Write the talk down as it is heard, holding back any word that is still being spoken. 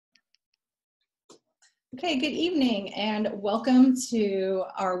Okay, good evening and welcome to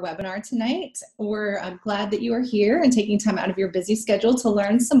our webinar tonight. We're glad that you are here and taking time out of your busy schedule to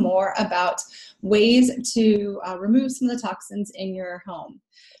learn some more about ways to remove some of the toxins in your home.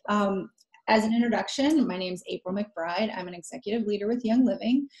 As an introduction, my name is April McBride. I'm an executive leader with Young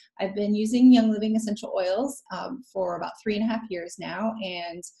Living. I've been using Young Living essential oils for about 3.5 years now,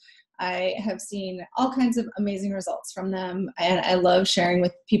 and I have seen all kinds of amazing results from them, and I love sharing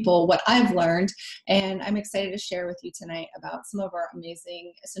with people what I've learned, and I'm excited to share with you tonight about some of our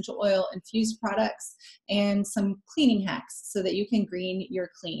amazing essential oil infused products and some cleaning hacks so that you can green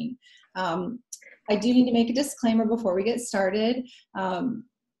your clean. I do need to make a disclaimer before we get started.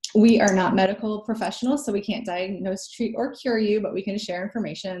 We are not medical professionals, so we can't diagnose, treat, or cure you, but we can share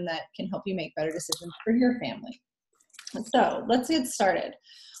information that can help you make better decisions for your family. So let's get started.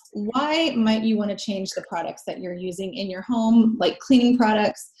 Why might you want to change the products that you're using in your home, like cleaning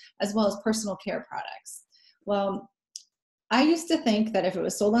products, as well as personal care products? Well, I used to think that if it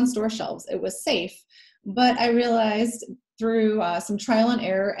was sold on store shelves, it was safe, but I realized through some trial and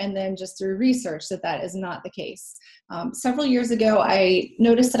error and then just through research that that is not the case. Several years ago, I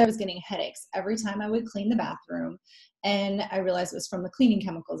noticed that I was getting headaches every time I would clean the bathroom, and I realized it was from the cleaning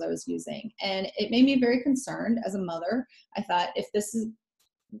chemicals I was using. And it made me very concerned as a mother. I thought, if this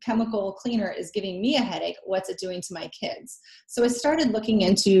chemical cleaner is giving me a headache, what's it doing to my kids? So I started looking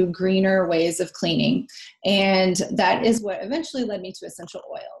into greener ways of cleaning, and that is what eventually led me to essential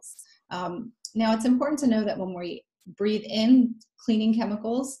oils. Now, it's important to know that when we breathe in cleaning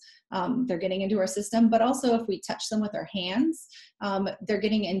chemicals, they're getting into our system, but also if we touch them with our hands, they're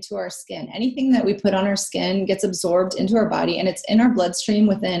getting into our skin. Anything that we put on our skin gets absorbed into our body, and it's in our bloodstream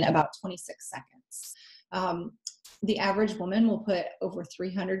within about 26 seconds. The average woman will put over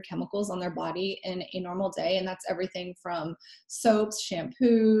 300 chemicals on their body in a normal day, and that's everything from soaps,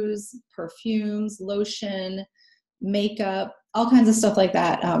 shampoos, perfumes, lotion, makeup, all kinds of stuff like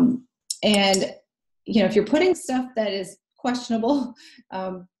that. And if you're putting stuff that is questionable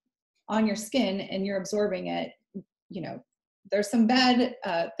on your skin and you're absorbing it, there's some bad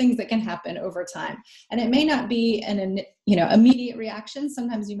things that can happen over time. And it may not be an immediate reaction.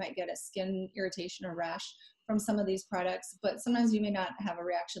 Sometimes you might get a skin irritation or rash from some of these products, but sometimes you may not have a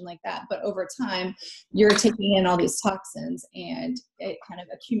reaction like that. But over time, you're taking in all these toxins, and it kind of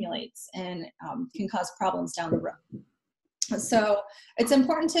accumulates and can cause problems down the road. So it's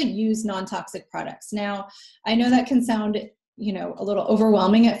important to use non-toxic products. Now, I know that can sound, a little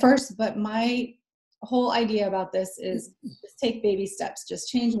overwhelming at first, but my whole idea about this is just take baby steps. Just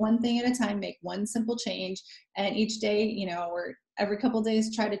change one thing at a time, make one simple change, and each day, or every couple of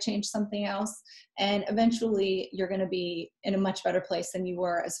days, try to change something else, and eventually you're going to be in a much better place than you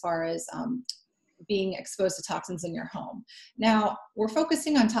were as far as being exposed to toxins in your home. Now, we're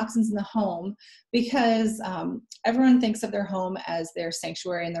focusing on toxins in the home because everyone thinks of their home as their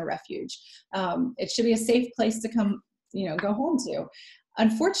sanctuary and their refuge. It should be a safe place to come, go home to.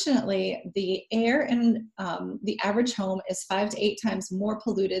 Unfortunately, the air in the average home is 5 to 8 times more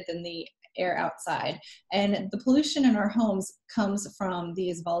polluted than the air outside. And the pollution in our homes comes from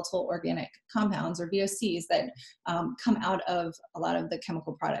these volatile organic compounds, or VOCs, that come out of a lot of the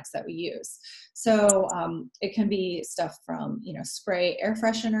chemical products that we use. So it can be stuff from, spray air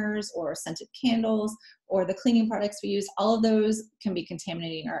fresheners or scented candles or the cleaning products we use. All of those can be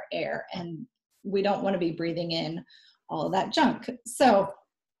contaminating our air, and we don't want to be breathing in all of that junk. So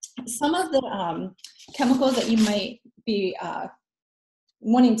some of the chemicals that you might be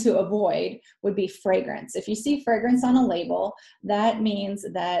wanting to avoid would be fragrance. If you see fragrance on a label, that means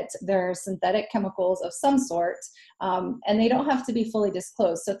that there are synthetic chemicals of some sort, and they don't have to be fully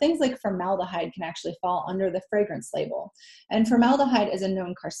disclosed. So things like formaldehyde can actually fall under the fragrance label. And formaldehyde is a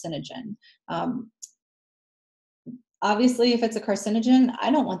known carcinogen. Obviously, if it's a carcinogen, I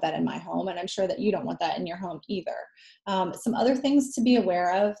don't want that in my home, and I'm sure that you don't want that in your home either. Some other things to be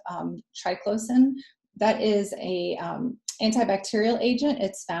aware of, triclosan, that is a antibacterial agent.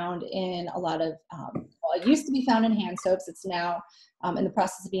 It's found in a lot of, it used to be found in hand soaps. It's now in the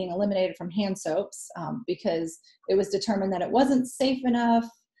process of being eliminated from hand soaps because it was determined that it wasn't safe enough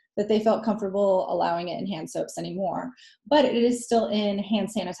that they felt comfortable allowing it in hand soaps anymore. But it is still in hand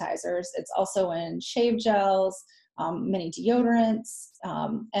sanitizers. It's also in shave gels, many deodorants,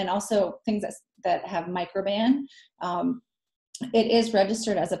 and also things that have microban. It is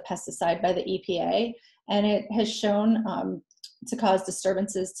registered as a pesticide by the EPA, and it has shown to cause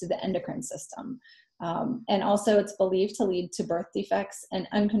disturbances to the endocrine system. And also it's believed to lead to birth defects and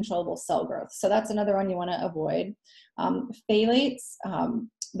uncontrollable cell growth. So that's another one you want to avoid. Phthalates,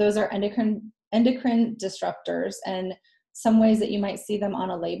 those are endocrine disruptors, and Some ways that you might see them on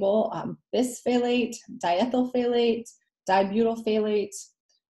a label: bisphenolate, diethylphthalate, dibutylphthalate.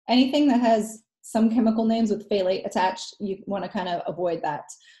 Anything that has some chemical names with phthalate attached, you want to kind of avoid that.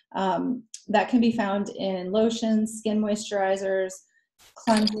 That can be found in lotions, skin moisturizers,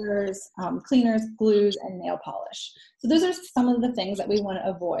 cleansers, cleaners, glues, and nail polish. So those are some of the things that we want to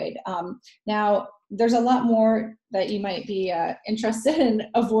avoid. Now, there's a lot more that you might be interested in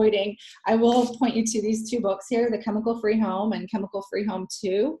avoiding. I will point you to these 2 books here, The Chemical Free Home and Chemical Free Home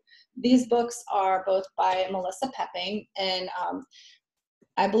 2. These books are both by Melissa Pepping, and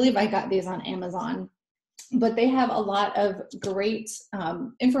I believe I got these on Amazon. But they have a lot of great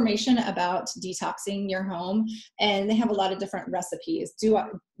information about detoxing your home, and they have a lot of different recipes,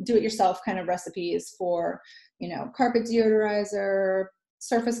 do-it-yourself kind of recipes for, carpet deodorizer,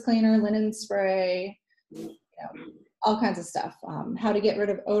 surface cleaner, linen spray, all kinds of stuff. How to get rid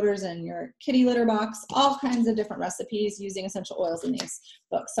of odors in your kitty litter box, all kinds of different recipes using essential oils in these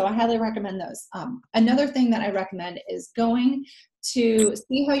books. So I highly recommend those. Another thing that I recommend is going to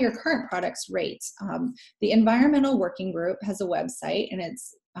see how your current products rate. The Environmental Working Group has a website, and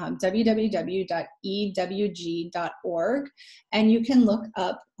it's www.ewg.org, and you can look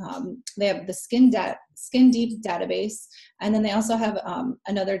up, they have the Skin Deep database, and then they also have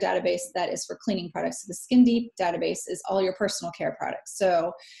another database that is for cleaning products. So the Skin Deep database is all your personal care products.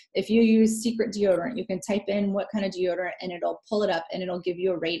 So if you use Secret deodorant, you can type in what kind of deodorant, and it'll pull it up, and it'll give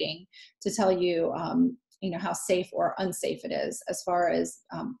you a rating to tell you how safe or unsafe it is, as far as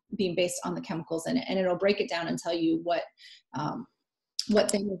being based on the chemicals in it. And it'll break it down and tell you what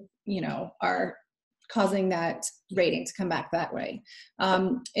things, are causing that rating to come back that way.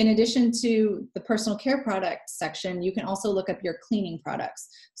 In addition to the personal care product section, you can also look up your cleaning products.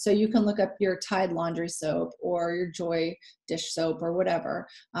 So you can look up your Tide laundry soap or your Joy dish soap or whatever,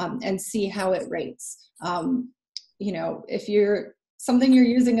 and see how it rates. If something you're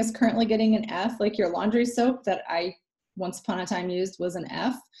using is currently getting an F, like your laundry soap that I once upon a time used was an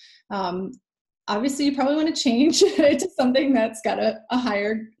F, obviously you probably want to change it to something that's got a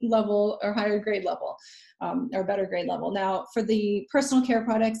higher level or higher grade level, or better grade level. Now, for the personal care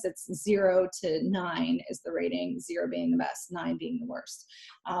products, it's 0 to 9 is the rating, 0 being the best, 9 being the worst.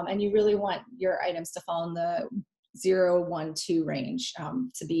 And you really want your items to fall in the 0, 1, 2 range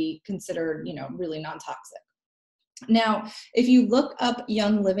to be considered, really non-toxic. Now, if you look up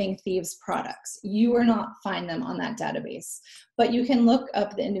Young Living Thieves products, you will not find them on that database, but you can look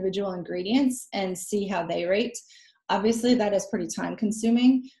up the individual ingredients and see how they rate. Obviously, that is pretty time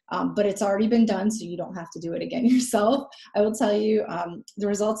consuming, but it's already been done, so you don't have to do it again yourself. I will tell you the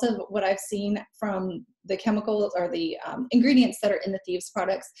results of what I've seen from the chemicals or the ingredients that are in the Thieves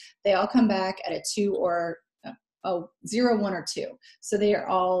products, they all come back at a 2 or 0, 1, or 2. So they are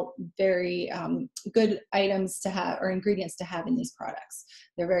all very good items to have, or ingredients to have in these products.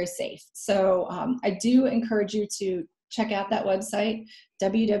 They're very safe. So I do encourage you to check out that website,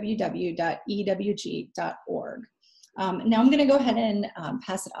 www.ewg.org. Now I'm going to go ahead and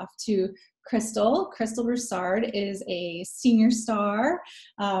pass it off to Crystal. Crystal Broussard is a senior star.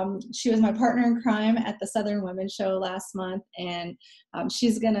 She was my partner in crime at the Southern Women's Show last month, and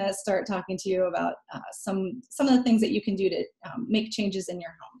she's going to start talking to you about some of the things that you can do to make changes in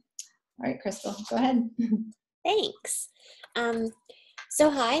your home. All right, Crystal, go ahead. Thanks. So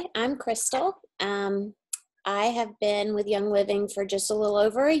hi, I'm Crystal. I have been with Young Living for just a little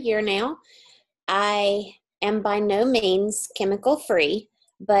over a year now. I am by no means chemical free,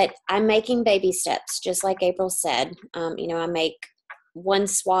 but I'm making baby steps, just like April said. I make one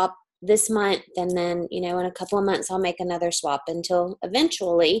swap this month, and then, in a couple of months, I'll make another swap until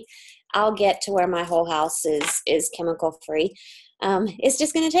eventually I'll get to where my whole house is chemical free. It's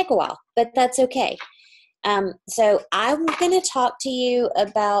just going to take a while, but that's okay. So I'm going to talk to you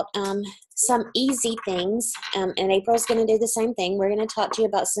about some easy things, and April's going to do the same thing. We're going to talk to you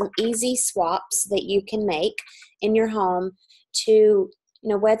about some easy swaps that you can make in your home to,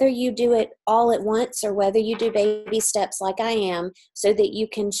 whether you do it all at once or whether you do baby steps like I am, so that you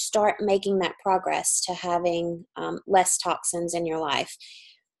can start making that progress to having less toxins in your life.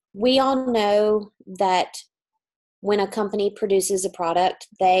 We all know that when a company produces a product,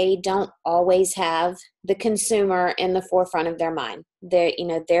 they don't always have the consumer in the forefront of their mind.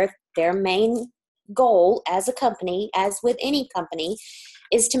 Their main goal as a company, as with any company,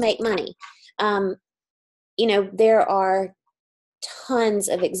 is to make money. There are tons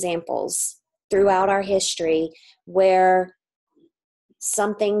of examples throughout our history where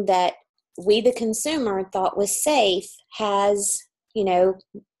something that we, the consumer, thought was safe has,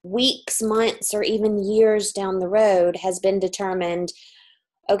 weeks, months, or even years down the road has been determined,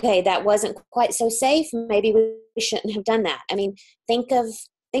 okay, that wasn't quite so safe. Maybe we shouldn't have done that. I mean, think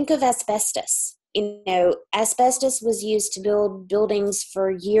of asbestos. You know, asbestos was used to build buildings for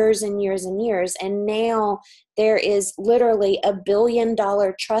years and years and years. And now there is literally $1 billion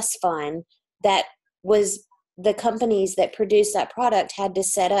trust fund that was the companies that produced that product had to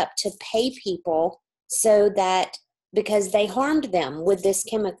set up to pay people so that, because they harmed them with this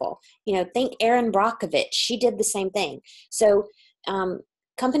chemical. You know, think Erin Brockovich. She did the same thing. So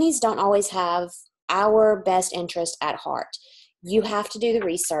companies don't always have our best interest at heart. You have to do the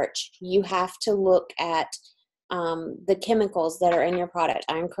research. You have to look at the chemicals that are in your product.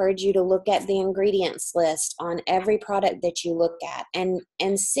 I encourage you to look at the ingredients list on every product that you look at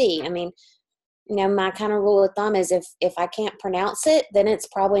and see. I mean, you know, my kind of rule of thumb is if I can't pronounce it, then it's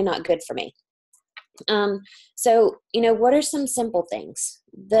probably not good for me. So, you know, what are some simple things?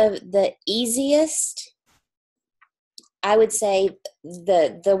 The easiest, I would say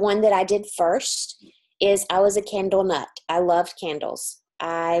the one that I did first is I was a candle nut. I loved candles.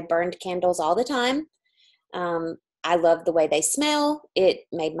 I burned candles all the time. I loved the way they smell. It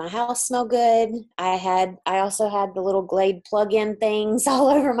made my house smell good. I also had the little Glade plug-in things all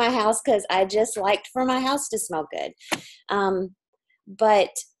over my house because I just liked for my house to smell good.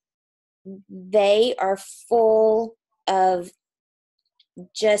 But they are full of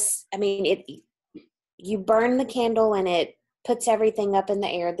just, I mean, you burn the candle and it puts everything up in the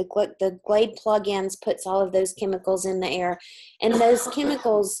air. The Glade plug-ins puts all of those chemicals in the air. And those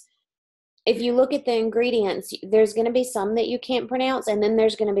chemicals, if you look at the ingredients, there's going to be some that you can't pronounce, and then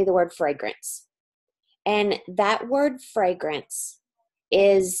there's going to be the word fragrance. And that word fragrance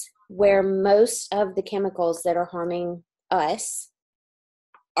is where most of the chemicals that are harming us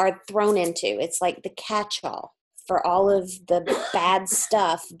are thrown into. It's like the catch-all for all of the bad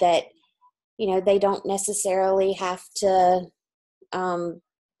stuff that, you know, they don't necessarily have to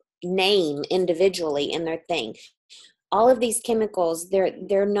name individually in their thing. All of these chemicals,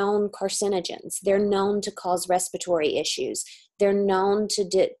 they're known carcinogens. They're known to cause respiratory issues. They're known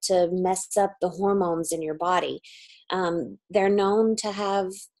to mess up the hormones in your body. They're known to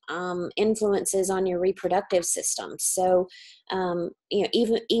have influences on your reproductive system. So, you know,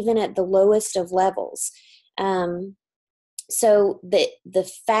 even at the lowest of levels. So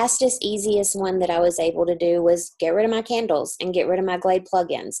the fastest, easiest one that I was able to do was get rid of my candles and get rid of my Glade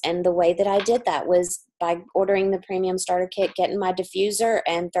plugins. And the way that I did that was by ordering the premium starter kit, getting my diffuser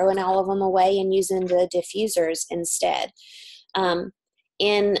and throwing all of them away and using the diffusers instead.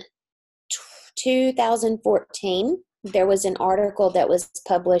 In 2014, there was an article that was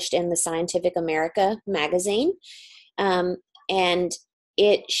published in the Scientific America magazine. And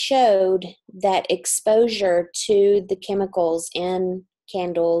it showed that exposure to the chemicals in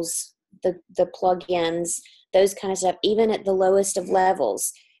candles, the plug-ins, those kind of stuff, even at the lowest of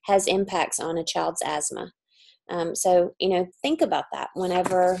levels, has impacts on a child's asthma. So, you know, think about that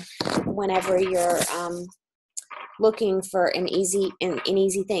whenever you're looking for an easy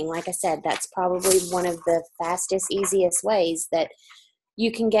thing. Like I said, that's probably one of the fastest, easiest ways that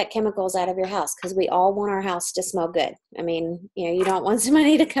you can get chemicals out of your house, because we all want our house to smell good. I mean, you know, you don't want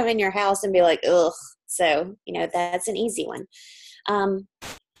somebody to come in your house and be like, ugh. So, you know, that's an easy one.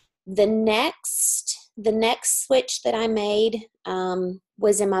 The next switch that I made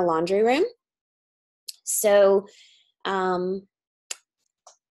was in my laundry room. So I'm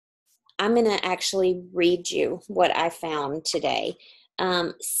going to actually read you what I found today.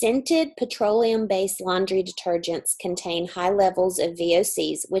 Scented petroleum-based laundry detergents contain high levels of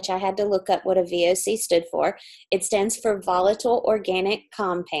VOCs, which I had to look up what a VOC stood for. It stands for volatile organic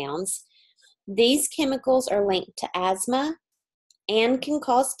compounds. These chemicals are linked to asthma and can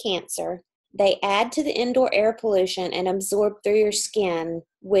cause cancer. They add to the indoor air pollution and absorb through your skin,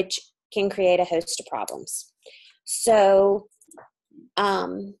 which can create a host of problems. So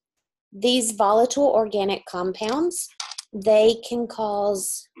these volatile organic compounds, they can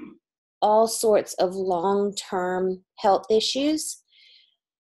cause all sorts of long-term health issues.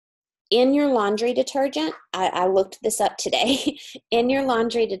 In your laundry detergent, I looked this up today, in your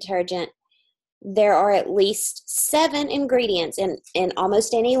laundry detergent, there are at least 7 ingredients in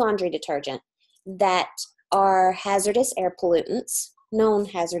almost any laundry detergent that are hazardous air pollutants, known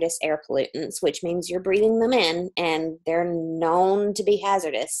hazardous air pollutants, which means you're breathing them in and they're known to be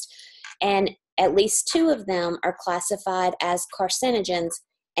hazardous. And at least 2 of them are classified as carcinogens,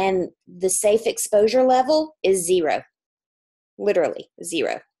 and the safe exposure level is 0, literally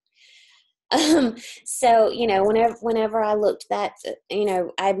 0. So, you know, whenever I looked that, you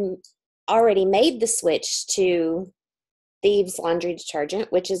know, I'd already made the switch to Thieves laundry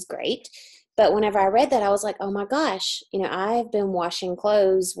detergent, which is great. But whenever I read that, I was like, oh my gosh, I've been washing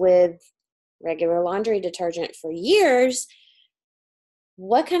clothes with regular laundry detergent for years.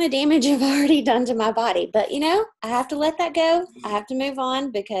 What kind of damage have I already done to my body? But, I have to let that go. I have to move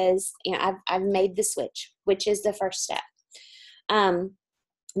on because, I've made the switch, which is the first step.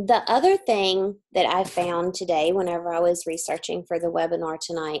 The other thing that I found today whenever I was researching for the webinar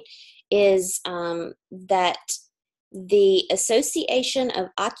tonight is that the Association of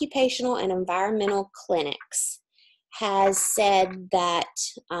Occupational and Environmental Clinics has said that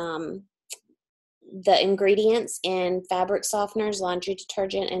the ingredients in fabric softeners, laundry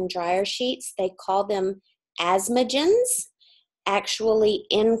detergent, and dryer sheets, they call them asthmagens, actually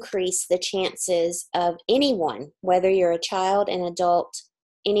increase the chances of anyone, whether you're a child, an adult,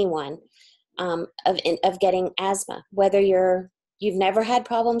 anyone, of getting asthma. Whether you've never had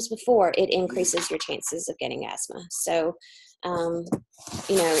problems before, it increases your chances of getting asthma. So,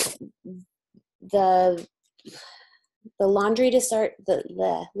 the laundry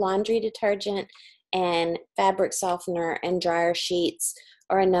the laundry detergent and fabric softener and dryer sheets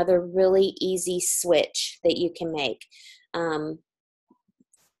are another really easy switch that you can make. Young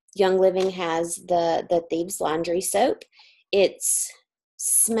Living has the Thieves Laundry Soap. It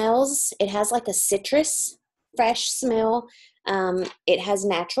has like a citrus fresh smell. It has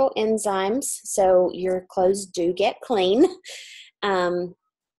natural enzymes, so your clothes do get clean. And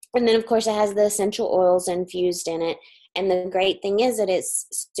then, of course, it has the essential oils infused in it. And the great thing is that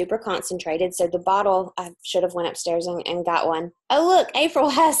it's super concentrated. So the bottle, I should have went upstairs and got one. Oh, look, April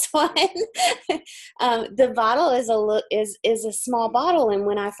has one. The bottle is a small bottle. And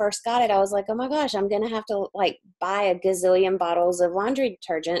when I first got it, I was like, oh my gosh, I'm going to have to buy a gazillion bottles of laundry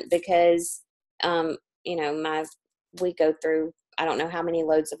detergent because, we go through, I don't know how many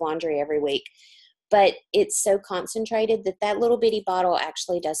loads of laundry every week. But it's so concentrated that little bitty bottle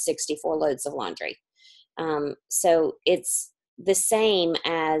actually does 64 loads of laundry. So it's the same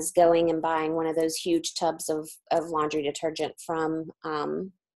as going and buying one of those huge tubs of laundry detergent from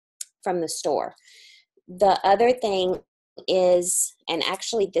the store. The other thing is, and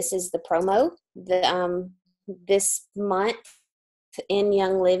actually this is the promo, this month in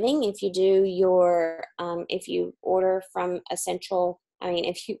Young Living, if you do if you order from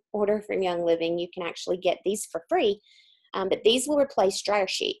if you order from Young Living, you can actually get these for free. But these will replace dryer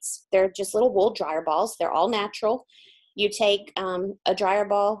sheets. They're just little wool dryer balls. They're all natural. You take a dryer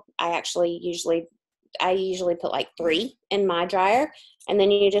ball. I usually put 3 in my dryer, and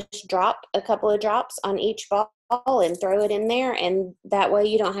then you just drop a couple of drops on each ball and throw it in there, and that way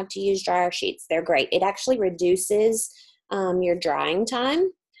you don't have to use dryer sheets. They're great. It actually reduces your drying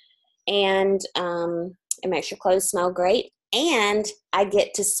time, and it makes your clothes smell great. And I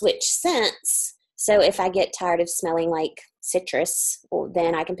get to switch scents. So if I get tired of smelling like citrus,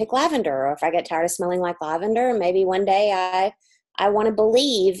 then I can pick lavender. Or if I get tired of smelling like lavender, maybe one day I want to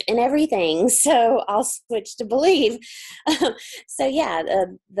believe in everything. So I'll switch to believe. So yeah,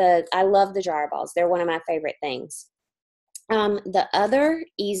 I love the dryer balls. They're one of my favorite things. The other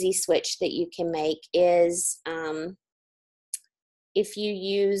easy switch that you can make is if you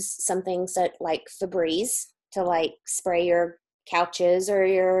use something like Febreze to spray your couches or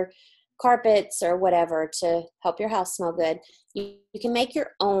your carpets or whatever to help your house smell good, you can make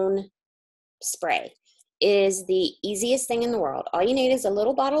your own spray. It is the easiest thing in the world. All you need is a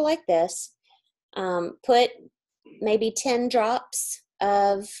little bottle like this. Put maybe 10 drops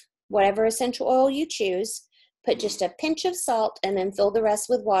of whatever essential oil you choose. Put just a pinch of salt and then fill the rest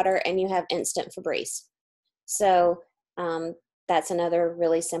with water, and you have instant Febreze. So that's another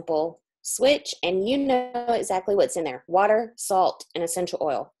really simple switch, and you know exactly what's in there: water, salt, and essential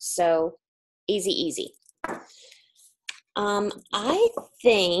oil. So easy. I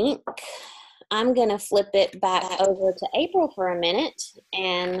think I'm going to flip it back over to April for a minute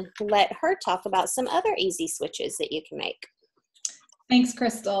and let her talk about some other easy switches that you can make. Thanks,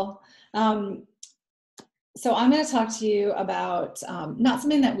 Crystal. So I'm going to talk to you about not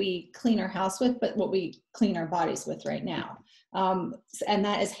something that we clean our house with, but what we clean our bodies with right now. And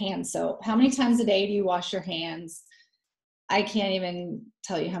that is hand soap. How many times a day do you wash your hands? I can't even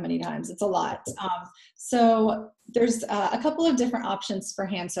tell you how many times. It's a lot. So there's a couple of different options for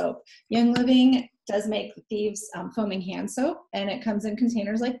hand soap. Young Living does make Thieves foaming hand soap, and it comes in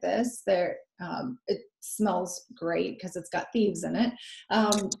containers like this. It smells great because it's got thieves in it.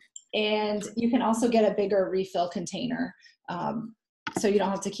 And you can also get a bigger refill container. So you don't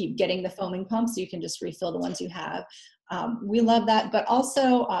have to keep getting the foaming pumps. You can just refill the ones you have. We love that. But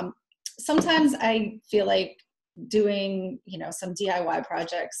also, sometimes I feel like doing, you know, some DIY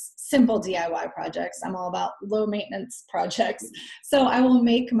projects, simple DIY projects. I'm all about low maintenance projects. So I will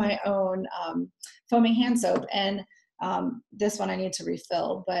make my own foaming hand soap. And this one I need to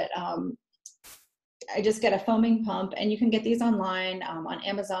refill, but I just get a foaming pump, and you can get these online on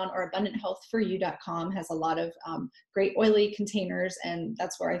Amazon, or abundanthealthforyou.com has a lot of great oily containers, and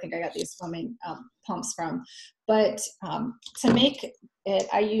that's where I think I got these foaming pumps from. But to make it,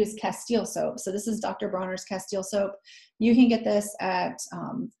 I use Castile soap. So this is Dr. Bronner's Castile soap. You can get this at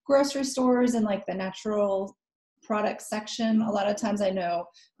grocery stores and like the natural product section. A lot of times I know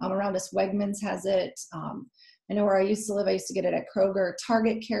around us, Wegmans has it. I know where I used to live, I used to get it at Kroger.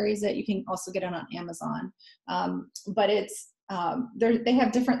 Target carries it. You can also get it on Amazon. But it's, they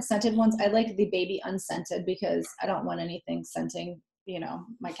have different scented ones. I like the baby unscented because I don't want anything scenting, you know,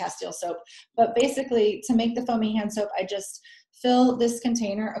 my Castile soap. But basically, to make the foaming hand soap, I just fill this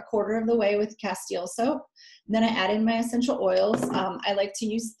container a quarter of the way with Castile soap. Then I add in my essential oils. I like to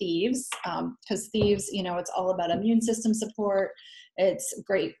use Thieves because Thieves, you know, it's all about immune system support. It's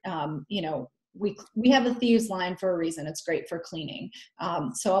great, you know, we have a Thieves line for a reason. It's great for cleaning.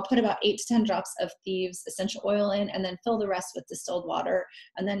 So I'll put about 8 to 10 drops of Thieves essential oil in, and then fill the rest with distilled water,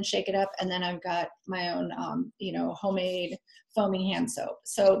 and then shake it up. And then I've got my own, you know, homemade foaming hand soap.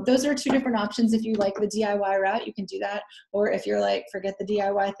 So those are 2 different options. If you like the DIY route, you can do that. Or if you're like, forget the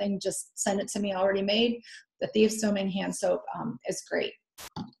DIY thing, just send it to me already made. The Thieves foaming hand soap is great.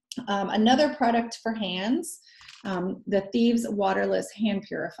 Another product for hands, the Thieves Waterless Hand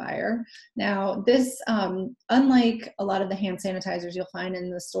Purifier. Now this, unlike a lot of the hand sanitizers you'll find in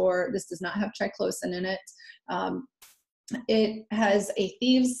the store, this does not have triclosan in it. It has a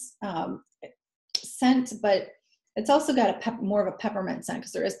Thieves scent, but it's also got a more of a peppermint scent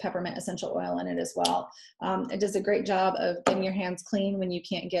because there is peppermint essential oil in it as well. It does a great job of getting your hands clean when you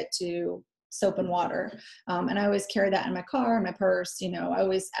can't get to soap and water. And I always carry that in my car, in my purse. You know, I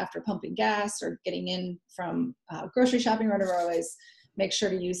always, after pumping gas or getting in from grocery shopping or whatever, I always make sure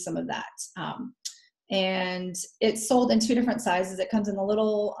to use some of that. And it's sold in 2 different sizes. It comes in a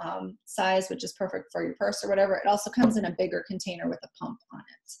little size, which is perfect for your purse or whatever. It also comes in a bigger container with a pump on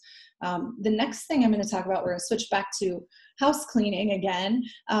it. The next thing I'm going to talk about, we're going to switch back to house cleaning again.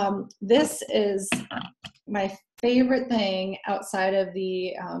 This is my favorite thing outside of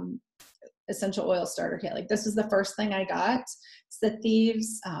the essential oil starter kit. Like, this is the first thing I got. It's the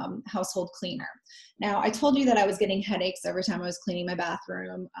Thieves household cleaner. Now, I told you that I was getting headaches every time I was cleaning my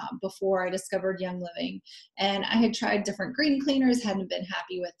bathroom before I discovered Young Living, and I had tried different green cleaners, hadn't been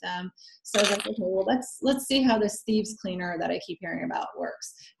happy with them. So I was like, okay, well, let's see how this Thieves cleaner that I keep hearing about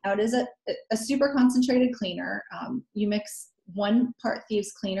works. Now, it is a super concentrated cleaner. You mix 1 part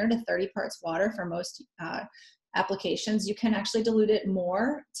Thieves cleaner to 30 parts water for most applications. You can actually dilute it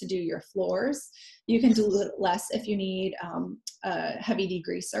more to do your floors. You can dilute it less if you need a heavy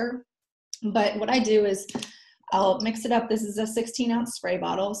degreaser. But what I do is I'll mix it up. This is a 16-ounce spray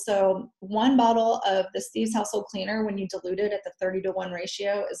bottle. So 1 bottle of this Thieves household cleaner, when you dilute it at the 30-to-1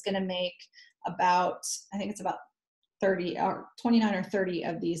 ratio, is going to make about, I think it's about 30 or 29 or 30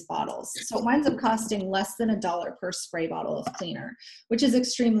 of these bottles. So it winds up costing less than $1 per spray bottle of cleaner, which is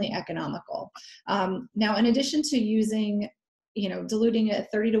extremely economical. Now, in addition to using, you know, diluting it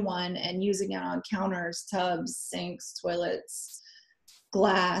 30-to-1 and using it on counters, tubs, sinks, toilets,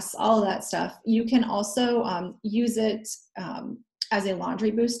 glass, all of that stuff, you can also use it as a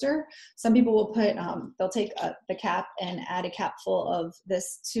laundry booster. Some people will put, they'll take the cap and add a cap full of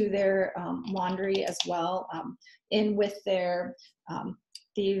this to their laundry as well, in with their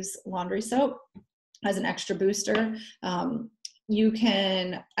Thieves laundry soap as an extra booster. You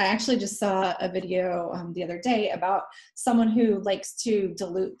can, I actually just saw a video the other day about someone who likes to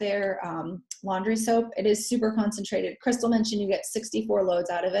dilute their laundry soap. It is super concentrated. Crystal mentioned you get 64 loads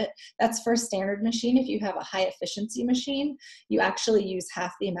out of it. That's for a standard machine. If you have a high efficiency machine, you actually use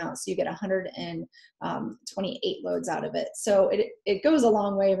half the amount. So you get 128 loads out of it. So it goes a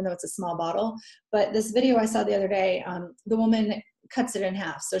long way, even though it's a small bottle. But this video I saw the other day, the woman cuts it in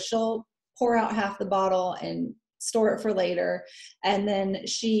half. So she'll pour out half the bottle and store it for later. And then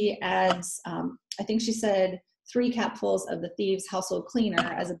she adds, I think she said 3 capfuls of the Thieves household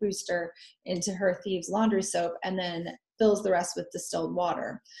cleaner as a booster into her Thieves laundry soap, and then fills the rest with distilled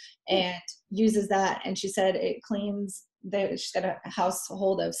water and uses that. And she said it cleans, she's got a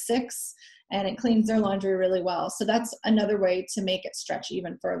household of 6, and it cleans their laundry really well. So that's another way to make it stretch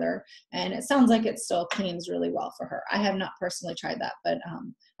even further. And it sounds like it still cleans really well for her. I have not personally tried that, but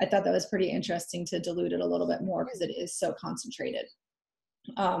I thought that was pretty interesting to dilute it a little bit more because it is so concentrated.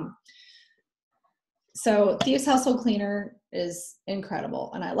 So Thieves household cleaner, is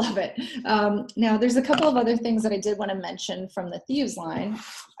incredible and I love it. Now there's a couple of other things that I did want to mention from the Thieves line,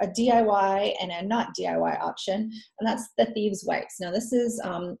 a DIY and a not DIY option, and that's the Thieves wipes. Now this is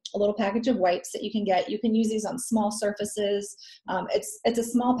a little package of wipes that you can get. You can use these on small surfaces. It's a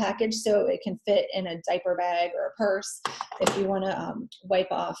small package, so it can fit in a diaper bag or a purse. If you want to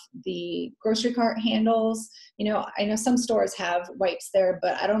wipe off the grocery cart handles, I know some stores have wipes there,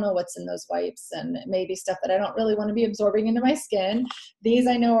 but I don't know what's in those wipes, and it may be stuff that I don't really want to be absorbing into my skin. These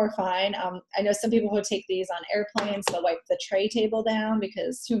I know are fine. I know some people who take these on airplanes, they'll wipe the tray table down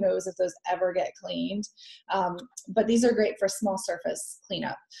because who knows if those ever get cleaned. But these are great for small surface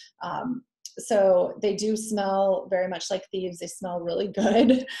cleanup. So they do smell very much like Thieves. They smell really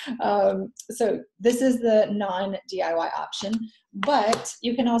good. So this is the non-DIY option, but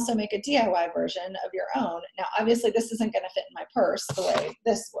you can also make a DIY version of your own. Now, obviously this isn't going to fit in my purse the way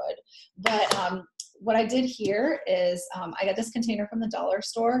this would, but what I did here is I got this container from the dollar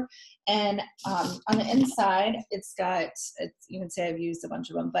store, and on the inside, you can say I've used a bunch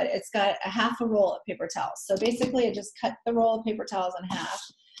of them, but it's got a half a roll of paper towels. So basically I just cut the roll of paper towels in half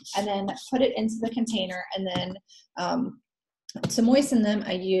and then put it into the container, and then to moisten them,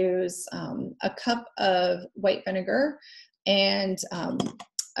 I use a cup of white vinegar and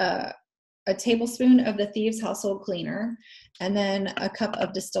a tablespoon of the Thieves household cleaner, and then a cup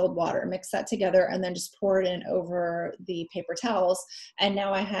of distilled water. Mix that together and then just pour it in over the paper towels. And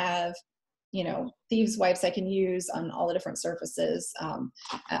now I have, Thieves wipes I can use on all the different surfaces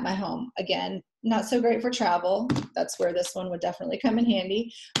at my home. Again, not so great for travel. That's where this one would definitely come in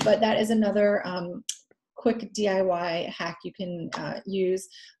handy. But that is another quick DIY hack you can use.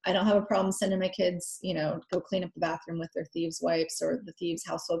 I don't have a problem sending my kids, go clean up the bathroom with their Thieves wipes or the Thieves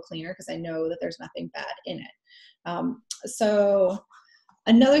household cleaner, because I know that there's nothing bad in it. So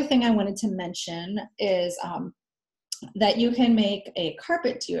another thing I wanted to mention is that you can make a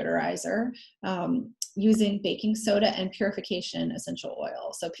carpet deodorizer using baking soda and purification essential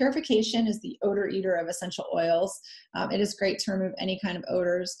oil. So purification is the odor eater of essential oils. It is great to remove any kind of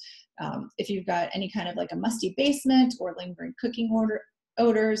odors. If you've got any kind of like a musty basement or lingering cooking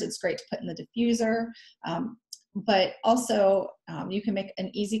odors, it's great to put in the diffuser. But also you can make an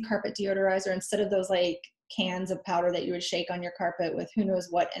easy carpet deodorizer instead of those like cans of powder that you would shake on your carpet with who knows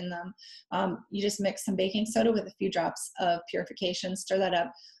what in them. You just mix some baking soda with a few drops of purification, stir that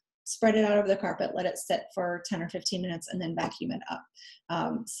up, spread it out over the carpet, let it sit for 10 or 15 minutes, and then vacuum it up.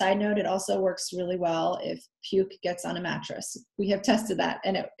 Side note, it also works really well if puke gets on a mattress. We have tested that,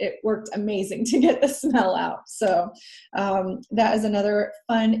 and it worked amazing to get the smell out. So that is another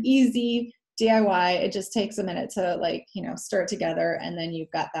fun, easy DIY. It just takes a minute to stir it together, and then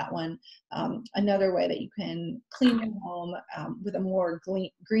you've got that one. Another way that you can clean your home with a more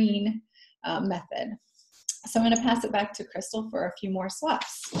green method. So I'm going to pass it back to Crystal for a few more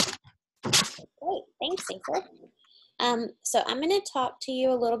swaps. Great, thanks, April. So I'm going to talk to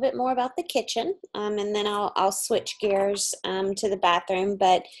you a little bit more about the kitchen, and then I'll switch gears to the bathroom.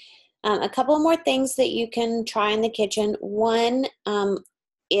 But a couple more things that you can try in the kitchen. One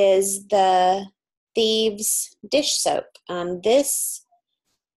is the Thieves dish soap. This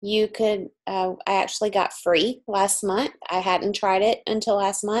you could, I actually got free last month. I hadn't tried it until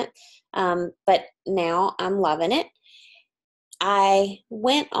last month, but now I'm loving it. I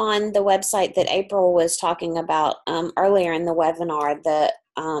went on the website that April was talking about earlier in the webinar, the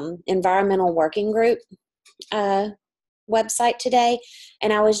Environmental Working Group website today,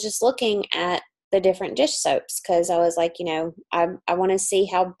 and I was just looking at the different dish soaps because I was like, I want to see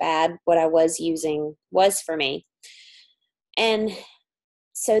how bad what I was using was for me. And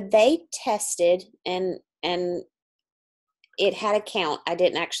so they tested and it had a count. I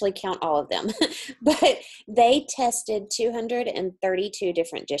didn't actually count all of them, but they tested 232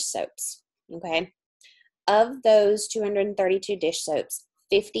 different dish soaps. Okay. Of those 232 dish soaps,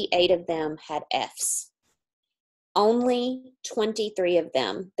 58 of them had Fs. Only 23 of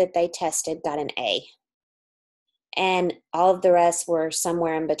them that they tested got an A. And all of the rest were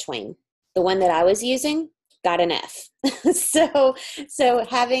somewhere in between. The one that I was using got an F. so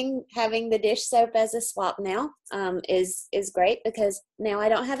having the dish soap as a swap now is great, because now I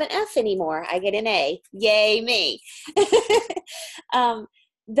don't have an F anymore. I get an A. Yay me.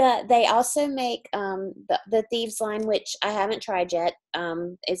 They also make the Thieves line, which I haven't tried yet.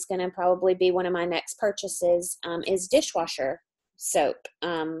 It's going to probably be one of my next purchases, is dishwasher soap.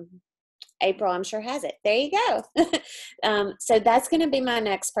 April, I'm sure, has it. There you go. So that's going to be my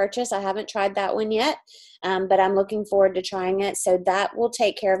next purchase. I haven't tried that one yet, but I'm looking forward to trying it. So that will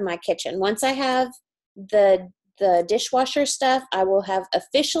take care of my kitchen. Once I have the dishwasher stuff, I will have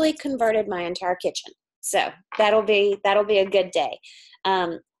officially converted my entire kitchen. So that'll be a good day.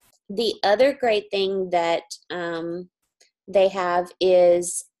 The other great thing that they have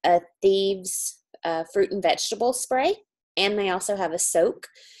is a Thieves fruit and vegetable spray, and they also have a soak.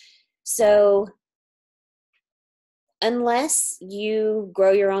 So unless you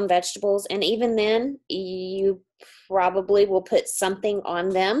grow your own vegetables, and even then, you probably will put something on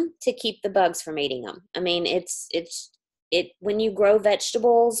them to keep the bugs from eating them. I mean, when you grow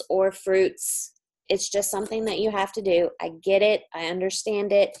vegetables or fruits, it's just something that you have to do. I get it. I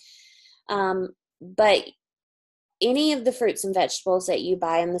understand it. But any of the fruits and vegetables that you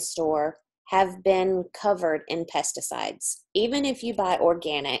buy in the store have been covered in pesticides. Even if you buy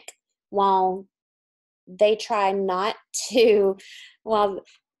organic, while they try not to, well,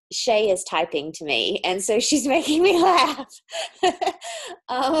 Shay is typing to me, and so she's making me laugh.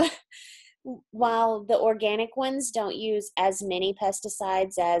 While the organic ones don't use as many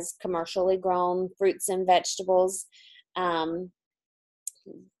pesticides as commercially grown fruits and vegetables,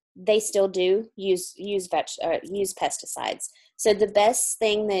 they still do use pesticides. So the best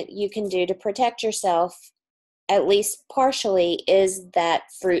thing that you can do to protect yourself, at least partially, is that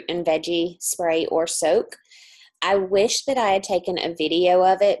fruit and veggie spray or soak. I wish that I had taken a video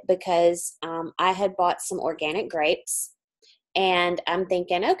of it, because I had bought some organic grapes, and I'm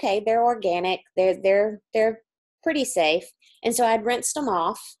thinking, okay, they're organic, they're pretty safe, and so I'd rinsed them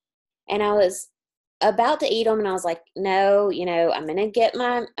off, and I was about to eat them, and I was like, no, I'm gonna get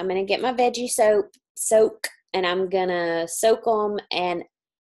my veggie soak, and I'm gonna soak them. And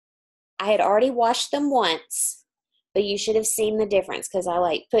I had already washed them once, but you should have seen the difference, because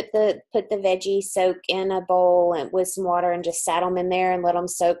I put the veggie soak in a bowl and with some water and just sat them in there and let them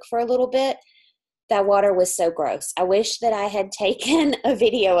soak for a little bit. That water was so gross. I wish that I had taken a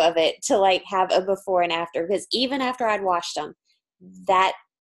video of it to have a before and after, because even after I'd washed them, that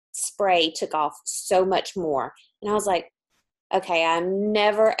spray took off so much more. And I was like, okay, I'm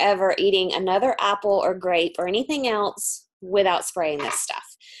never ever eating another apple or grape or anything else without spraying this stuff.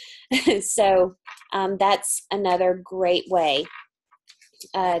 So that's another great way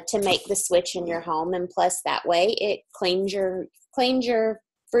to make the switch in your home. And plus, that way it cleans your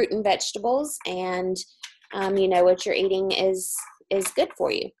fruit and vegetables, and you know what you're eating is good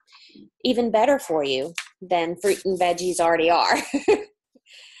for you, even better for you than fruit and veggies already are.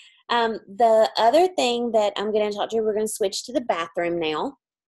 The other thing that I'm going to talk to you, we're going to switch to the bathroom now.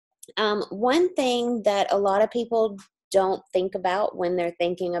 One thing that a lot of people don't think about when they're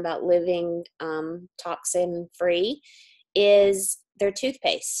thinking about living toxin free is their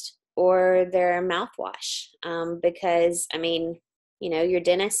toothpaste or their mouthwash. Because, I mean, your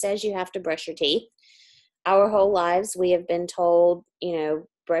dentist says you have to brush your teeth. Our whole lives, we have been told,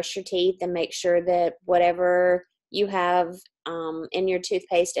 brush your teeth and make sure that whatever you have in your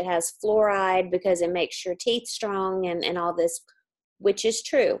toothpaste, it has fluoride, because it makes your teeth strong and all this, which is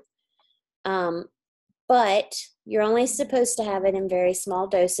true. But you're only supposed to have it in very small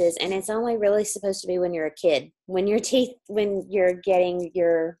doses, and it's only really supposed to be when you're a kid, when you're getting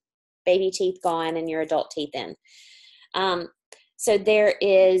your baby teeth gone and your adult teeth in. So there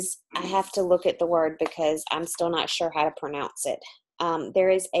is, I have to look at the word because I'm still not sure how to pronounce it. There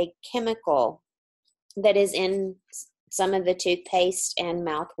is a chemical that is in some of the toothpaste and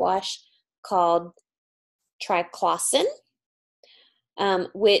mouthwash called triclosan,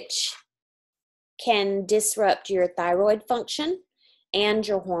 which can disrupt your thyroid function and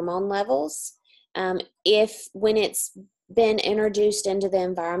your hormone levels. When it's been introduced into the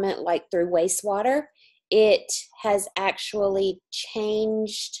environment, like through wastewater, it has actually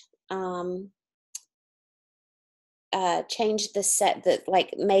changed the set that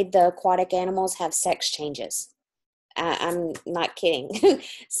made the aquatic animals have sex changes. I'm not kidding.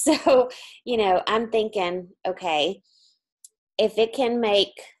 So, I'm thinking, okay, if it can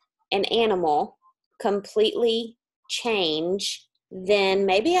make an animal completely change, then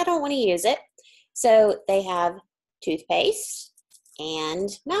maybe I don't want to use it. So they have toothpaste and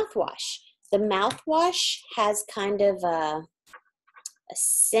mouthwash. The mouthwash has kind of a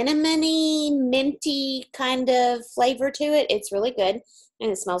cinnamony, minty kind of flavor to it. It's really good,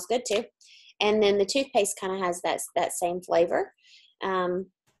 and it smells good too. And then the toothpaste kind of has that same flavor,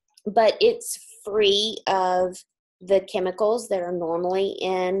 but it's free of the chemicals that are normally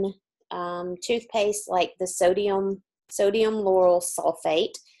in toothpaste, like the sodium lauryl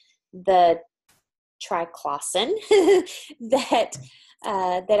sulfate, the triclosan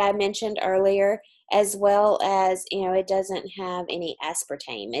that I mentioned earlier, as well as, it doesn't have any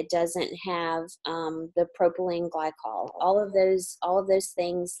aspartame. It doesn't have the propylene glycol. All of those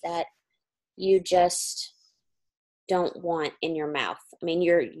things that you just don't want in your mouth. I mean,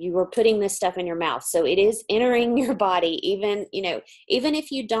 you are putting this stuff in your mouth, so it is entering your body. Even, even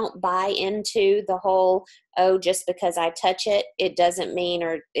if you don't buy into the whole, oh, just because I touch it, it doesn't mean,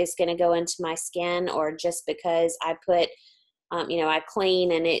 or it's going to go into my skin, or just because I put, I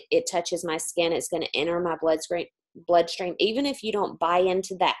clean and it touches my skin, it's going to enter my bloodstream. Even if you don't buy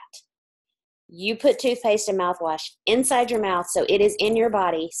into that, you put toothpaste and mouthwash inside your mouth, so it is in your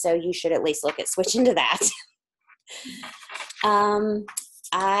body. So you should at least look at switching to that.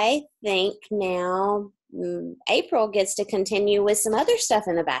 I think now April gets to continue with some other stuff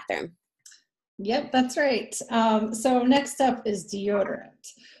in the bathroom. Yep, that's right. So next up is deodorant.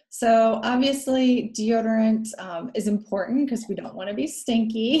 So obviously deodorant is important because we don't want to be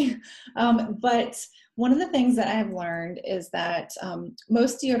stinky. But one of the things that I have learned is that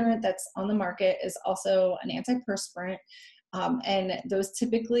most deodorant that's on the market is also an antiperspirant. And those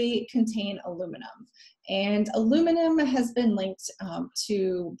typically contain aluminum. And aluminum has been linked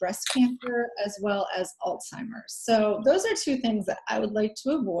to breast cancer as well as Alzheimer's. So those are two things that I would like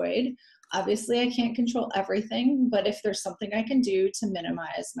to avoid. Obviously, I can't control everything, but if there's something I can do to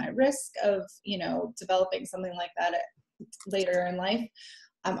minimize my risk of, developing something like that later in life,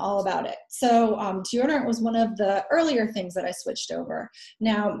 I'm all about it. So deodorant was one of the earlier things that I switched over.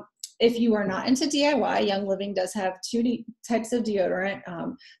 Now, if you are not into DIY, Young Living does have two types of deodorant.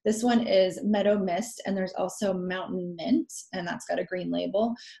 This one is Meadow Mist, and there's also Mountain Mint, and that's got a green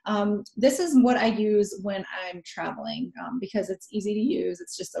label. This is what I use when I'm traveling because it's easy to use.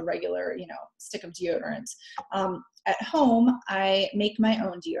 It's just a regular, stick of deodorant. At home, I make my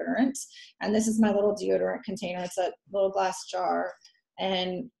own deodorant, and this is my little deodorant container. It's a little glass jar,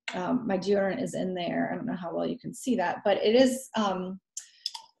 and my deodorant is in there. I don't know how well you can see that, but it is...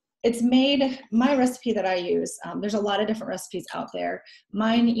 it's made, my recipe that I use, there's a lot of different recipes out there.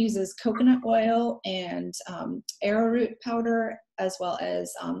 Mine uses coconut oil and arrowroot powder, as well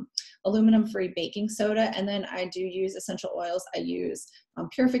as aluminum-free baking soda. And then I do use essential oils. I use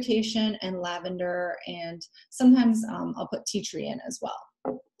purification and lavender, and sometimes I'll put tea tree in as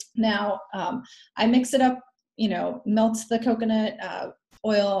well. Now, I mix it up, melt the coconut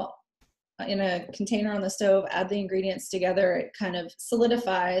oil in a container on the stove, add the ingredients together, it kind of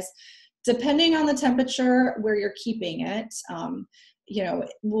solidifies. Depending on the temperature where you're keeping it,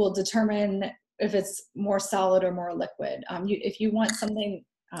 will determine if it's more solid or more liquid. If you want something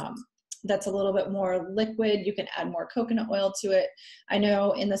that's a little bit more liquid, you can add more coconut oil to it. I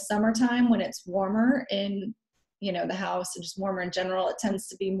know in the summertime when it's warmer in the house and just warmer in general, it tends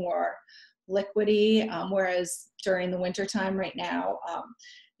to be more liquidy, whereas during the winter time right now,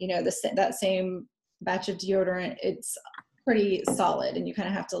 that same batch of deodorant, it's pretty solid, and you kind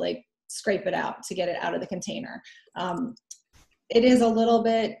of have to scrape it out to get it out of the container. It is a little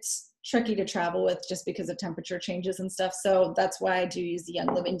bit tricky to travel with just because of temperature changes and stuff. So that's why I do use the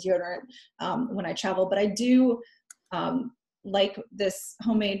Young Living deodorant when I travel. But I do like this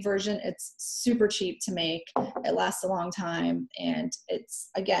homemade version. It's super cheap to make. It lasts a long time, and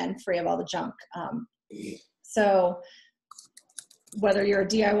it's, again, free of all the junk. So whether you're a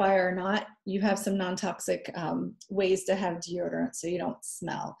DIY or not, you have some non-toxic ways to have deodorant so you don't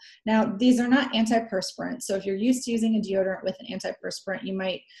smell. Now, these are not antiperspirants. So if you're used to using a deodorant with an antiperspirant, you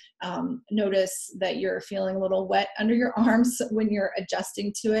might notice that you're feeling a little wet under your arms when you're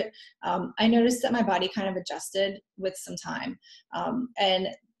adjusting to it. I noticed that my body kind of adjusted with some time. And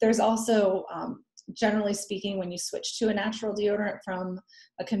there's also, generally speaking, when you switch to a natural deodorant from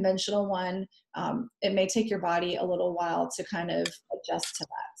a conventional one, it may take your body a little while to kind of adjust to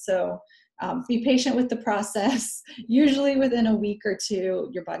that. So be patient with the process. Usually within a week or two,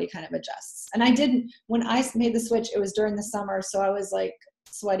 your body kind of adjusts. And when I made the switch, it was during the summer, so I was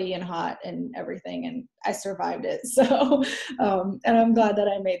sweaty and hot and everything, and I survived it. So, and I'm glad that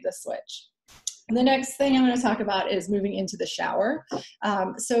I made the switch. The next thing I'm going to talk about is moving into the shower.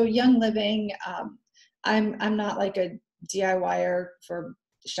 So Young Living, I'm not like a DIYer for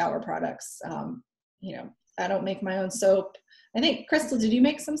shower products. I don't make my own soap. I think, Crystal, did you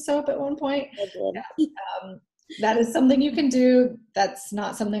make some soap at one point? I did. Yeah. That is something you can do. That's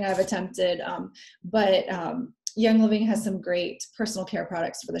not something I've attempted. But Young Living has some great personal care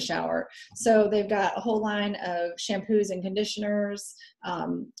products for the shower. So they've got a whole line of shampoos and conditioners.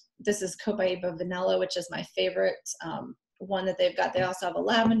 This is Copaiba Vanilla, which is my favorite one that they've got. They also have a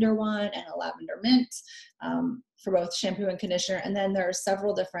lavender one and a lavender mint for both shampoo and conditioner. And then there are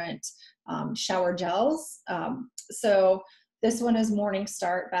several different shower gels. So this one is Morning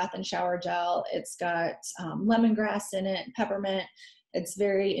Start Bath and Shower Gel. It's got lemongrass in it, peppermint, It's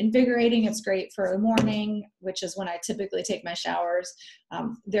very invigorating. It's great for the morning, which is when I typically take my showers.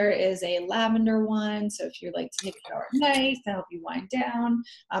 There is a lavender one, so if you like to take a shower at night to help you wind down.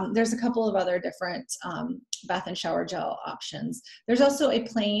 There's a couple of other different bath and shower gel options. There's also a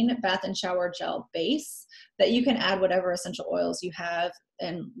plain bath and shower gel base that you can add whatever essential oils you have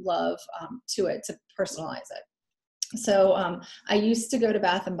and love to it to personalize it. So I used to go to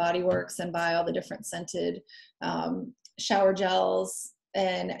Bath and Body Works and buy all the different scented shower gels,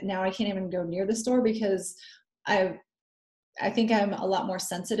 and now I can't even go near the store because I think I'm a lot more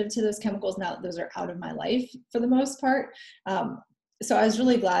sensitive to those chemicals now that those are out of my life for the most part. So I was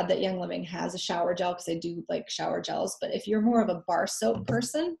really glad that Young Living has a shower gel because I do like shower gels. But if you're more of a bar soap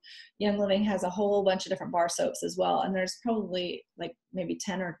person, Young Living has a whole bunch of different bar soaps as well. And there's probably like maybe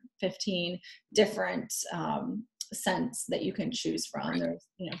 10 or 15 different scents that you can choose from. There's,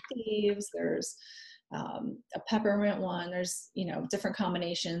 thieves, there's a peppermint one, there's, different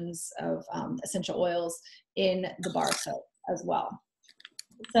combinations of essential oils in the bar soap as well.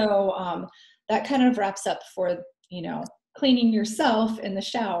 So that kind of wraps up for, cleaning yourself in the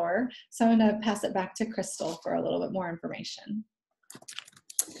shower. So I'm going to pass it back to Crystal for a little bit more information.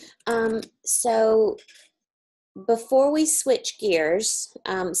 So before we switch gears,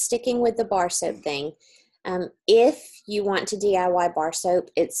 sticking with the bar soap thing, if you want to DIY bar soap,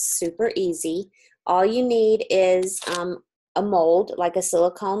 it's super easy. All you need is a mold, like a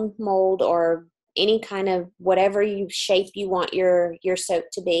silicone mold or any kind of whatever shape you want your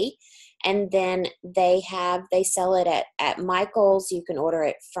soap to be. And then they sell it at Michael's. You can order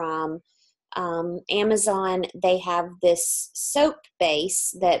it from Amazon. They have this soap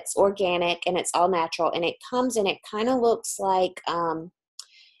base that's organic and it's all natural, and it comes and it kind of looks like the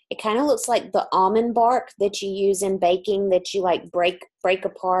almond bark that you use in baking, that you like break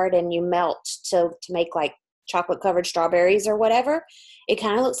apart and you melt to make like chocolate covered strawberries or whatever. It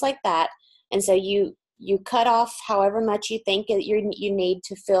kind of looks like that. And so you cut off however much you think you need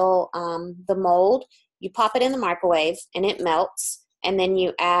to fill the mold. You pop it in the microwave and it melts, and then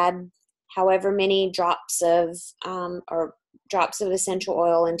you add however many drops of essential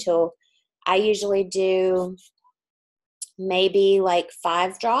oil until I usually do maybe like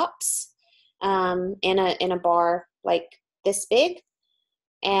 5 drops in a bar like this big,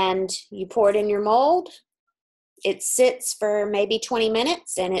 and you pour it in your mold. It sits for maybe 20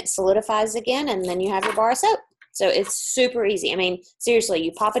 minutes and it solidifies again, and then you have your bar of soap. So it's super easy. I mean, seriously,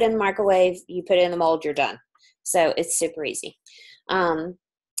 you pop it in the microwave, you put it in the mold, you're done. So it's super easy.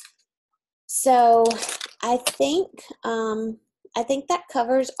 So I think that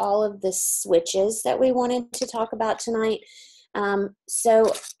covers all of the switches that we wanted to talk about tonight.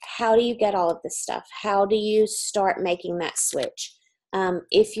 So how do you get all of this stuff? How do you start making that switch?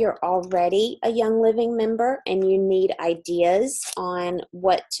 If you're already a Young Living member and you need ideas on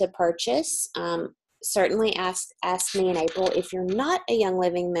what to purchase, certainly ask me in April. If you're not a Young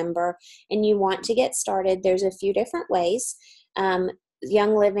Living member and you want to get started, there's a few different ways.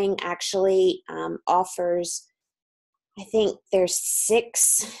 Young Living actually offers, I think there's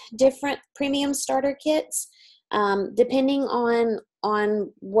 6 different premium starter kits, depending on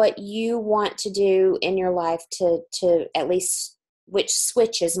what you want to do in your life to at least which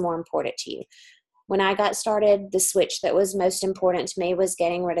switch is more important to you. When I got started, the switch that was most important to me was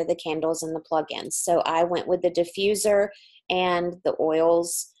getting rid of the candles and the plug-ins. So I went with the diffuser and the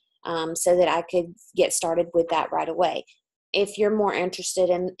oils so that I could get started with that right away. If you're more interested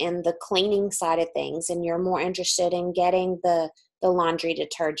in the cleaning side of things, and you're more interested in getting the laundry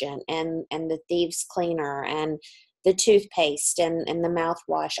detergent and the Thieves cleaner and the toothpaste and the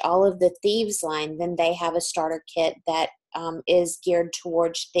mouthwash, all of the Thieves line, then they have a starter kit that is geared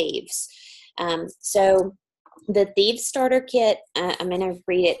towards Thieves. So the Thieves starter kit, I'm going to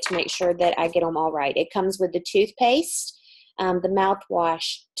read it to make sure that I get them all right. It comes with the toothpaste, the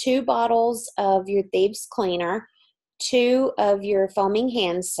mouthwash, 2 bottles of your Thieves cleaner, 2 of your foaming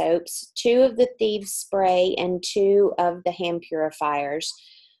hand soaps, 2 of the Thieves spray, and 2 of the hand purifiers.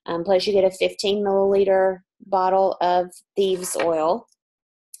 Plus you get a 15 milliliter bottle of Thieves oil,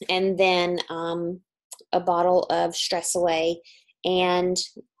 and then a bottle of Stress Away, and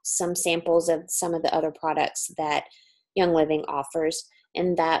some samples of some of the other products that Young Living offers.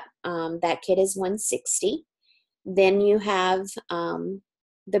 And that kit is $160. Then you have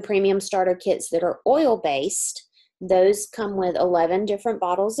the premium starter kits that are oil based. Those come with 11 different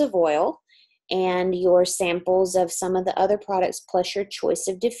bottles of oil and your samples of some of the other products, plus your choice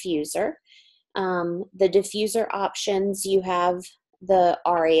of diffuser. The diffuser options, you have the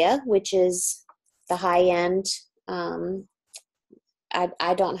Aria, which is the high-end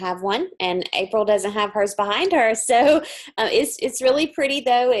I don't have one, and April doesn't have hers behind her. So it's really pretty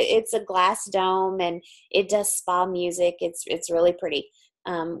though. It's a glass dome, and it does spa music. It's really pretty.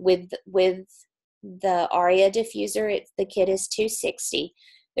 With the Aria diffuser, the kit is $260.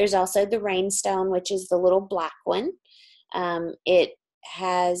 There's also the Rainstone, which is the little black one. It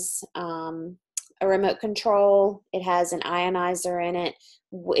has a remote control. It has an ionizer in it.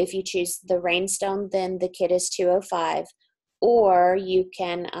 If you choose the Rainstone, then the kit is $205. Or you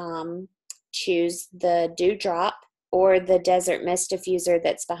can choose the Dewdrop or the Desert Mist diffuser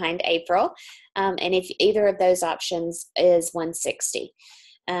that's behind April. And if either of those options is $160.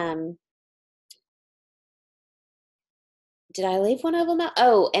 Did I leave one of them out?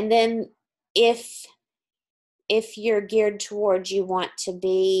 Oh, and then if you're geared towards you want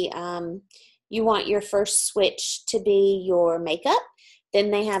your first switch to be your makeup,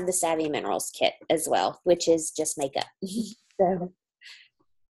 then they have the Savvy Minerals kit as well, which is just makeup. So.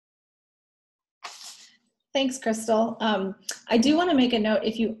 Thanks, Crystal. I do want to make a note,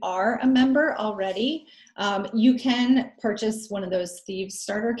 if you are a member already, you can purchase one of those Thieves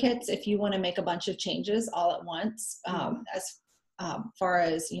starter kits if you want to make a bunch of changes all at once, as far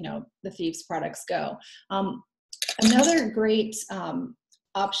as, the Thieves products go. Another great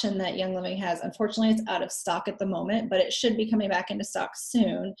option that Young Living has, unfortunately it's out of stock at the moment, but it should be coming back into stock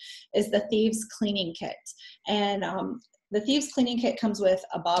soon, is the Thieves cleaning kit. And the Thieves cleaning kit comes with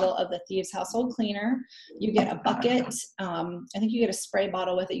a bottle of the Thieves household cleaner. You get a bucket. I think you get a spray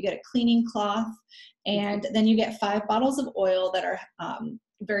bottle with it. You get a cleaning cloth, and then you get 5 bottles of oil that are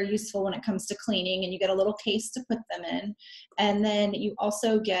very useful when it comes to cleaning, and you get a little case to put them in. And then you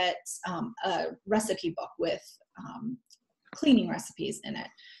also get a recipe book with cleaning recipes in it.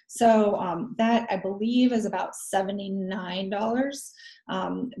 So that, I believe, is about $79.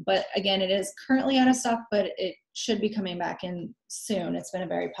 But again, it is currently out of stock, but it should be coming back in soon. It's been a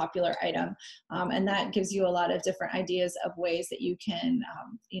very popular item. And that gives you a lot of different ideas of ways that you can,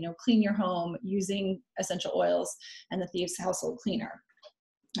 clean your home using essential oils and the Thieves household cleaner.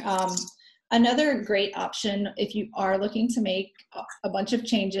 Another great option, if you are looking to make a bunch of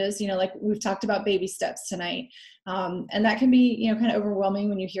changes, like we've talked about baby steps tonight, and that can be, kind of overwhelming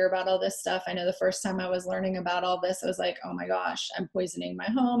when you hear about all this stuff. I know the first time I was learning about all this, I was like, oh my gosh, I'm poisoning my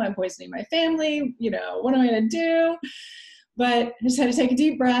home, I'm poisoning my family, what am I going to do? But I just had to take a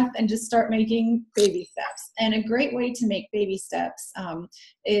deep breath and just start making baby steps. And a great way to make baby steps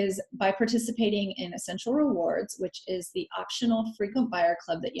is by participating in Essential Rewards, which is the optional frequent buyer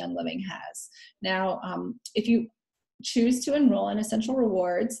club that Young Living has. Now, if you choose to enroll in Essential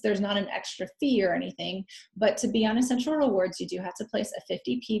Rewards, there's not an extra fee or anything, but to be on Essential Rewards, you do have to place a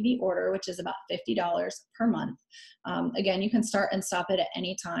 50 PV order, which is about $50 per month. Again, you can start and stop it at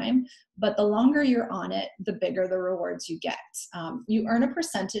any time, but the longer you're on it, the bigger the rewards you get. You earn a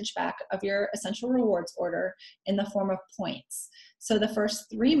percentage back of your Essential Rewards order in the form of points. So the first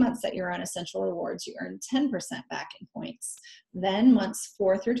 3 months that you're on Essential Rewards, you earn 10% back in points. Then months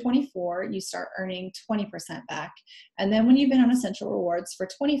 4 through 24, you start earning 20% back. And then when you've been on Essential Rewards for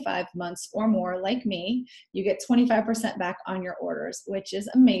 25 months or more, like me, you get 25% back on your orders, which is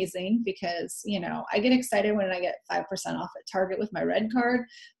amazing because, I get excited when I get 5% off at Target with my red card.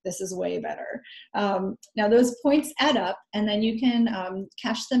 This is way better. Now those points add up, and then you can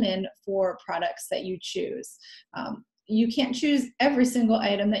cash them in for products that you choose. You can't choose every single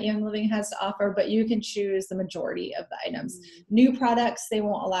item that Young Living has to offer, but you can choose the majority of the items. New products, they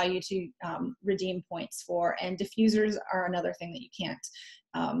won't allow you to redeem points for, and diffusers are another thing that you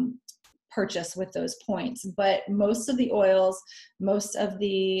can't purchase with those points. But most of the oils, most of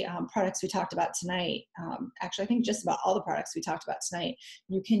the products we talked about tonight, actually I think just about all the products we talked about tonight,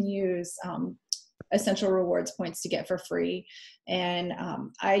 you can use Essential Rewards points to get for free. And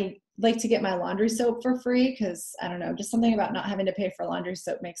I like to get my laundry soap for free because, I don't know, just something about not having to pay for laundry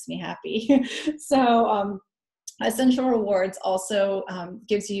soap makes me happy. So Essential Rewards also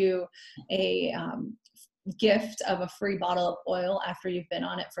gives you a gift of a free bottle of oil after you've been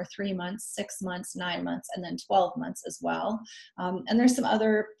on it for 3 months, 6 months, 9 months, and then 12 months as well. And there's some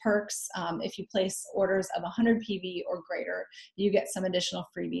other perks. If you place orders of 100 PV or greater, you get some additional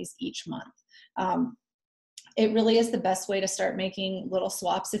freebies each month. It really is the best way to start making little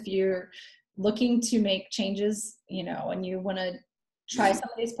swaps if you're looking to make changes, and you want to try some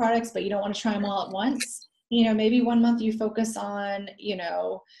of these products, but you don't want to try them all at once. Maybe 1 month you focus on,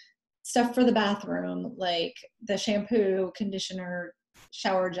 stuff for the bathroom, like the shampoo, conditioner,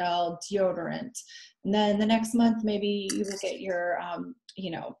 shower gel, deodorant. And then the next month, maybe you look at your,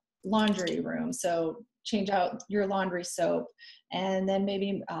 laundry room. So change out your laundry soap, and then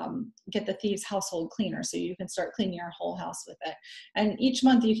maybe get the Thieves household cleaner so you can start cleaning your whole house with it. And each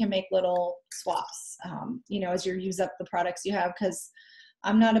month you can make little swaps, as you use up the products you have, because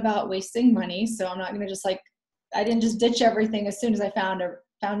I'm not about wasting money. So I'm not going to just I didn't just ditch everything as soon as I found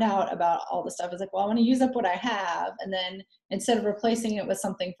out about all the stuff. I was like, well, I want to use up what I have. And then instead of replacing it with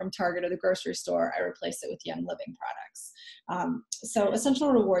something from Target or the grocery store, I replace it with Young Living products. So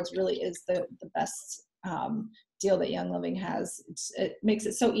Essential Rewards really is the best deal that Young Living has. It makes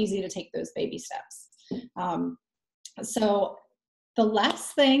it so easy to take those baby steps. So the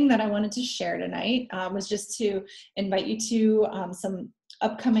last thing that I wanted to share tonight was just to invite you to some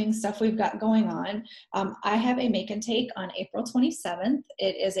upcoming stuff we've got going on. I have a make and take on April 27th.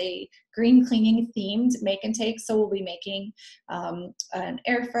 It is a green cleaning themed make and take. So we'll be making an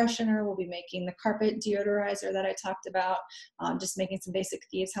air freshener. We'll be making the carpet deodorizer that I talked about, just making some basic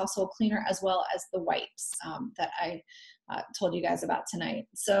Thieves household cleaner, as well as the wipes that I told you guys about tonight.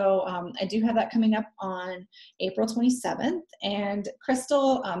 So I do have that coming up on April 27th, and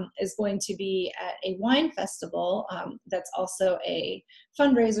Crystal is going to be at a wine festival that's also a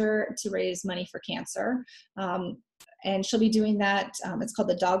fundraiser to raise money for cancer. And she'll be doing that. It's called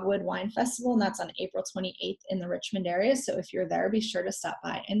the Dogwood Wine Festival, and that's on April 28th in the Richmond area. So if you're there, be sure to stop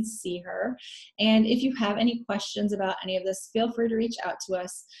by and see her. And if you have any questions about any of this, feel free to reach out to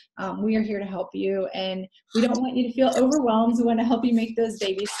us. We are here to help you, and we don't want you to feel overwhelmed. We want to help you make those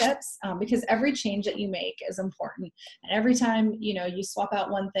baby steps, because every change that you make is important. And every time, you swap out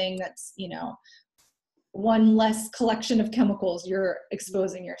one thing that's, one less collection of chemicals you're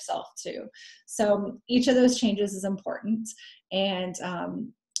exposing yourself to. So each of those changes is important, and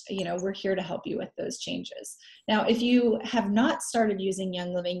we're here to help you with those changes. Now, if you have not started using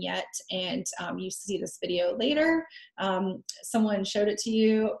Young Living yet, and you see this video later, someone showed it to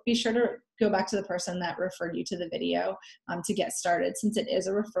you, be sure to go back to the person that referred you to the video to get started. Since it is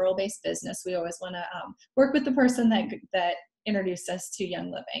a referral-based business, we always want to work with the person that introduced us to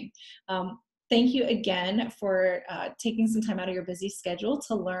Young Living. Thank you again for taking some time out of your busy schedule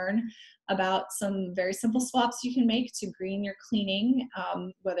to learn about some very simple swaps you can make to green your cleaning,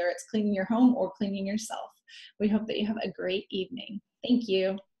 whether it's cleaning your home or cleaning yourself. We hope that you have a great evening. Thank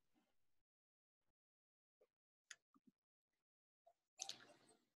you.